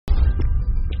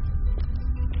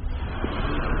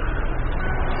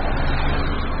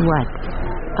What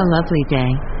a lovely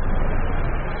day.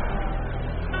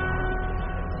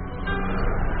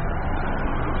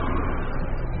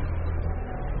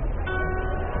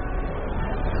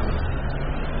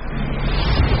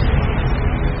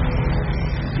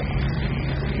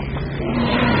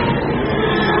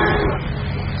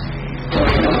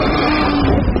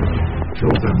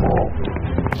 Kill them all.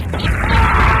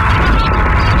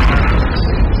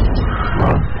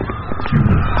 Run,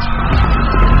 humans.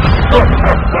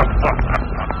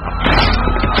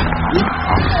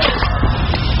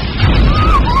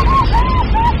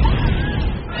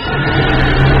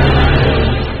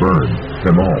 Burn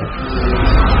them all.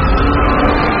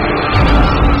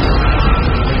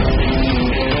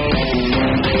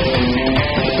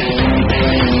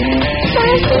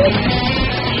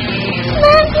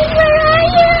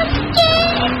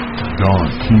 Dawn,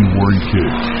 Teen Worry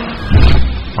Kid.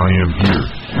 I am here.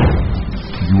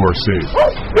 You are safe.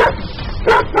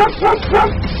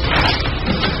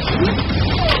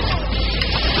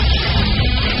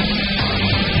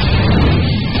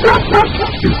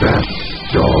 Is that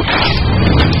dog?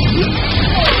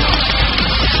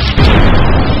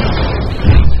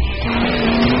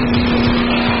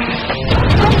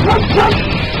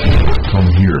 Come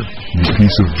here, you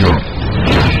piece of junk.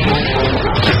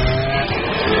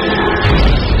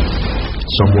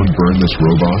 Someone burn this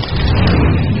robot?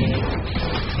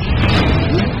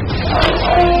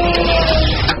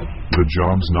 The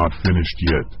job's not finished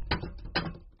yet.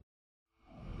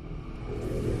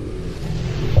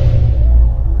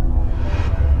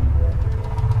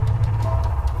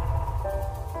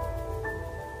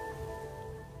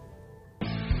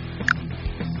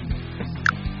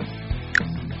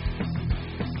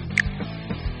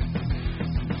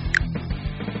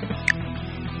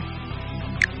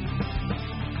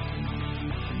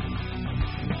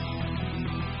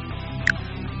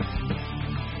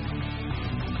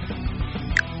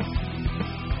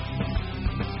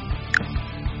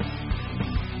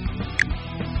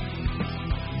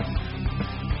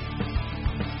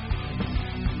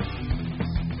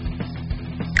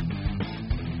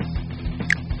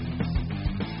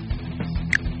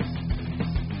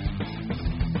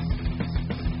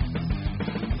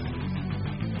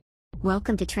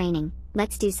 Welcome to training.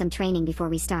 Let's do some training before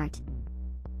we start.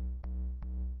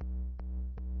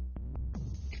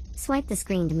 Swipe the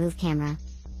screen to move camera.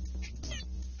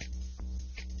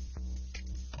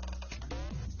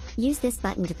 Use this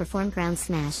button to perform ground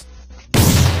smash.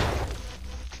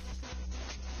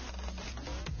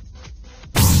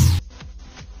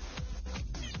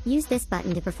 Use this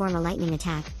button to perform a lightning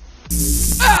attack.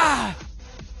 Ah!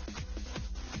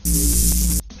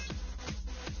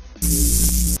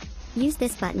 Use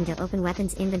this button to open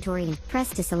weapons inventory and press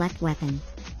to select weapon.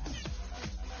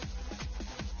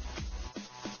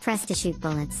 Press to shoot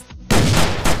bullets.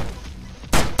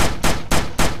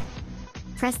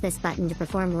 Press this button to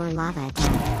perform roar lava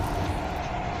attack.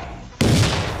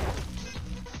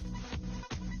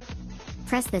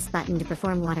 Press this button to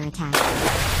perform water attack.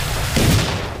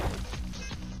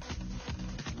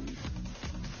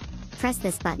 Press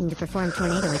this button to perform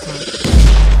tornado attack.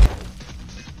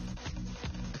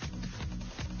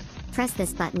 Press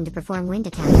this button to perform wind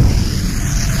attack.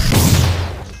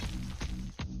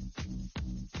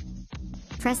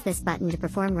 Press this button to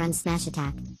perform run smash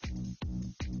attack.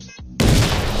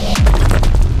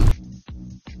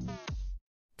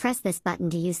 Press this button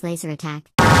to use laser attack.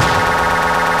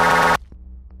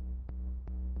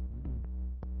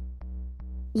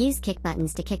 Use kick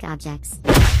buttons to kick objects.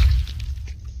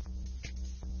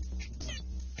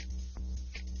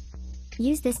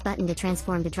 Use this button to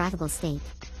transform to drivable state.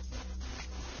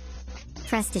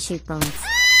 Press to shoot bullets.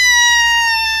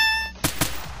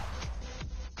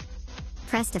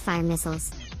 Press to fire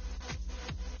missiles.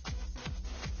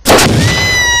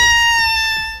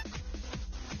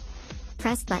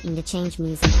 Press button to change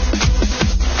music.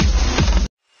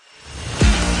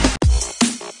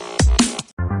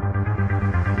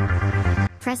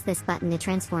 Press this button to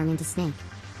transform into snake.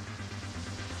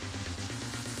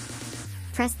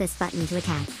 Press this button to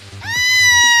attack.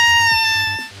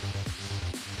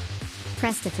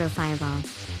 Press to throw fireball.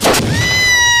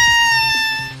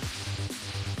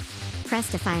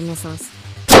 Press to fire missiles.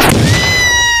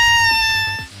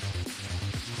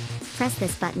 Press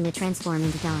this button to transform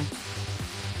into dog.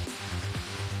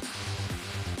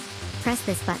 Press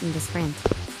this button to sprint.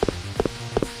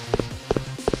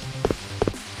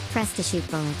 Press to shoot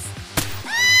bullets.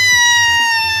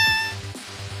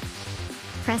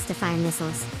 Press to fire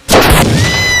missiles.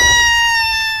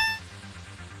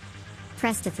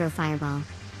 Press to throw fireball.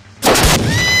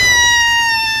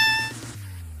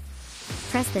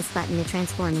 Press this button to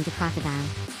transform into crocodile.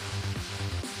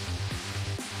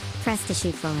 Press to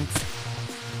shoot bullets.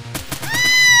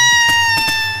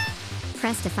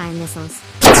 Press to fire missiles.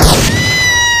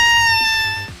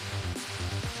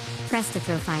 Press to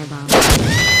throw fireballs.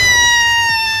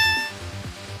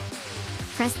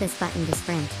 Press this button to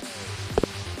sprint.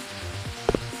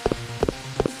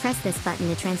 Press this button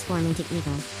to transform into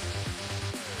eagle.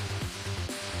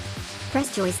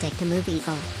 Press joystick to move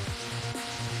eagle.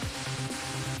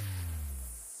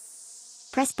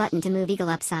 Press button to move eagle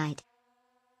upside.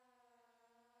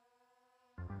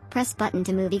 Press button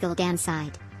to move eagle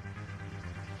downside.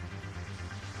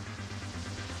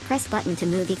 Press button to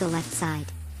move eagle left side.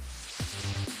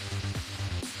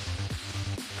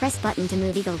 Press button to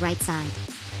move eagle right side.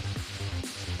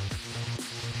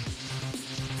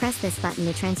 Press this button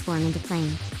to transform into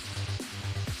plane.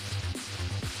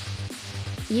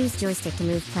 Use joystick to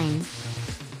move plane.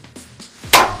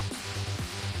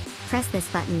 Press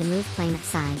this button to move plane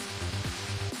upside.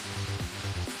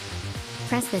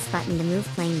 Press this button to move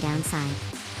plane downside.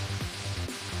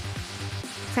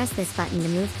 Press this button to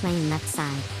move plane left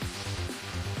side.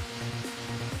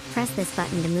 Press this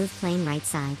button to move plane right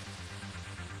side.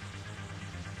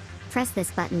 Press this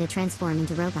button to transform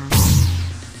into robot.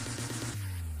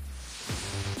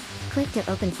 Click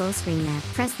to open full screen map.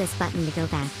 Press this button to go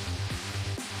back.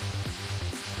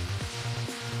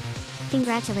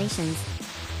 Congratulations!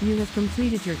 You have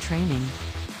completed your training.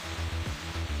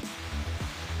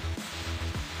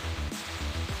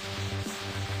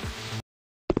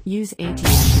 Use ATM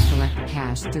to collect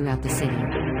cash throughout the city.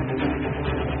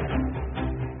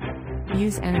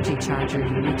 Use energy charger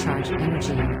to recharge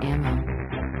energy and ammo.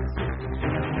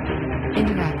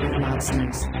 Interact with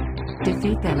mobsters.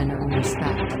 Defeat them and earn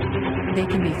respect. They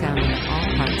can be found in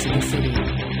all parts of the city.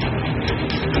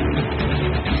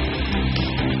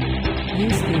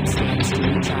 Use food stands to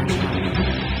recharge health.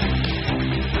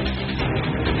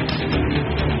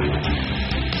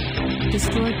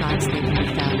 Destroy bots. They can be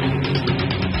found near you.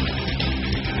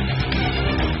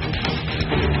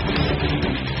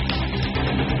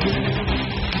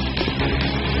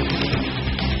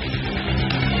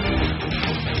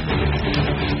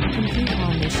 Complete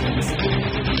all missions.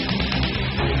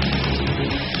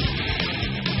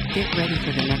 Get ready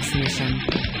for the next mission.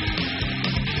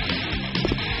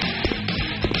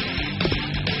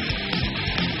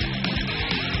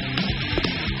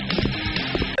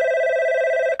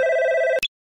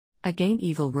 Again,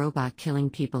 evil robot killing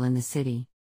people in the city.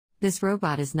 This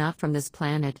robot is not from this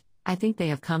planet. I think they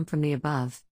have come from the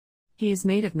above. He is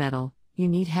made of metal. You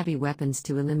need heavy weapons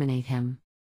to eliminate him.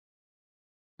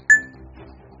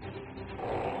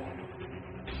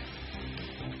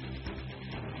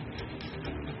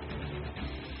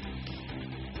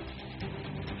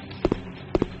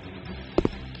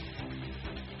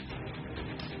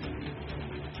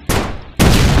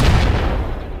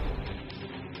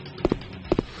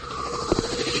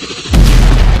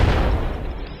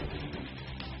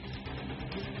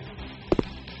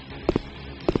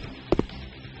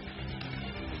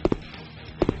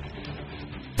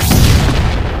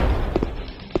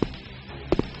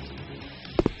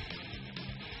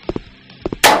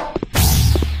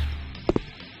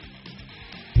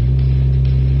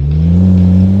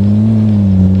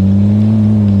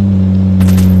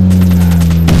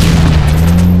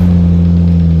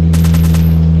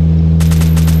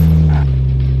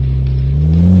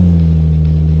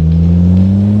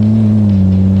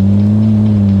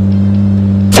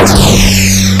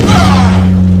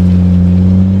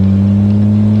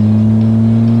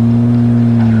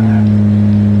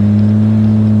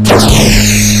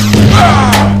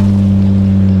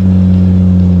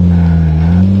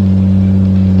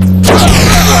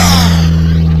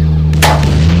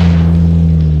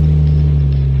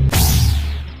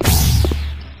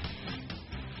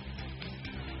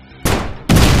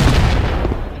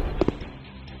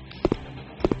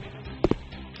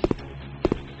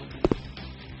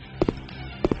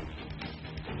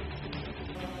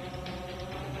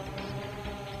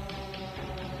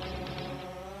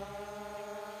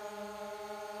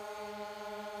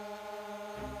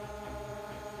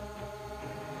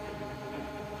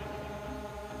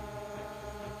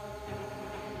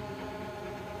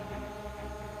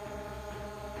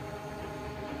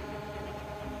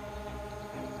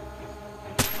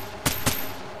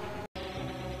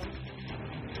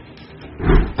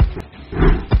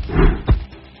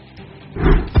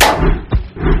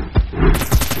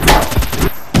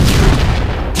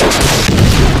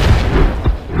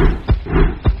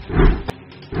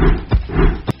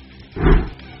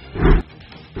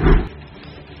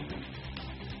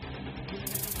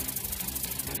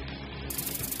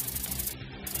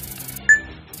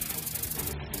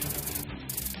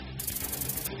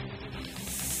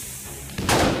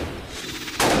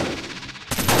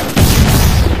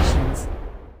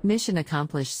 Mission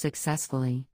accomplished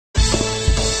successfully.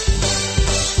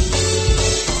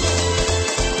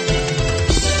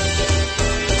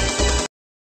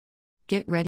 Get ready.